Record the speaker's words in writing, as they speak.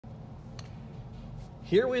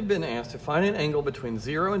Here we've been asked to find an angle between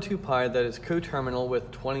 0 and 2 pi that is coterminal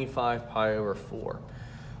with 25 pi over 4.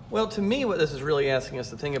 Well, to me, what this is really asking us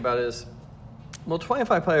to think about is, well,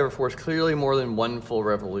 25 pi over 4 is clearly more than one full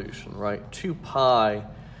revolution, right? 2 pi,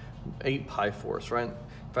 8 pi fourths, right?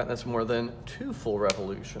 In fact, that's more than 2 full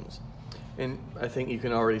revolutions. And I think you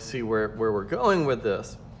can already see where we're going with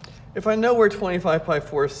this. If I know where 25 pi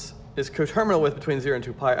fourths is coterminal with between 0 and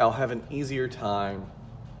 2 pi, I'll have an easier time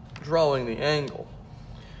drawing the angle.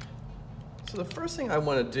 So the first thing I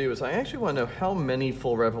want to do is I actually want to know how many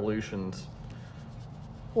full revolutions,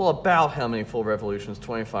 well, about how many full revolutions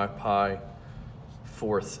 25 pi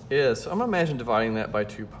fourths is. So I'm going to imagine dividing that by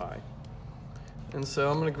 2 pi. And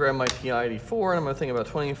so I'm going to grab my TI-84 and I'm going to think about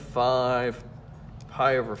 25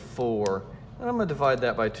 pi over 4, and I'm going to divide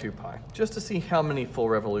that by 2 pi, just to see how many full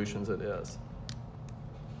revolutions it is.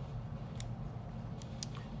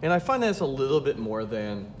 And I find that it's a little bit more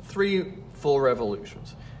than 3 full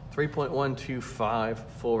revolutions. 3.125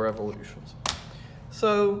 full revolutions.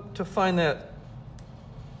 So to find that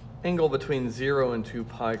angle between 0 and 2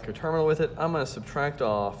 pi coterminal with it, I'm going to subtract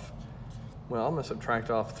off, well, I'm going to subtract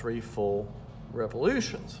off 3 full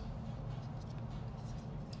revolutions.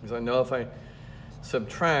 Because I know if I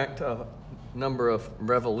subtract a number of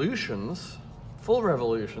revolutions, full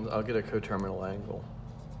revolutions, I'll get a coterminal angle.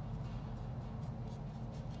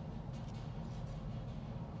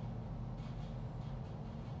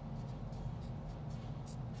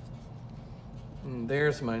 And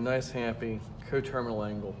there's my nice happy coterminal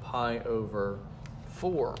angle, pi over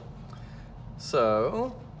 4.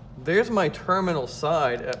 So there's my terminal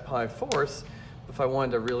side at pi fourths. If I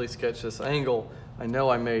wanted to really sketch this angle, I know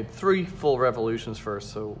I made 3 full revolutions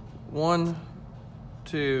first. So 1,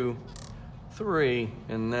 2, 3,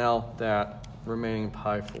 and now that remaining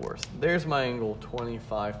pi fourths. There's my angle,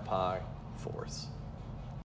 25 pi fourths.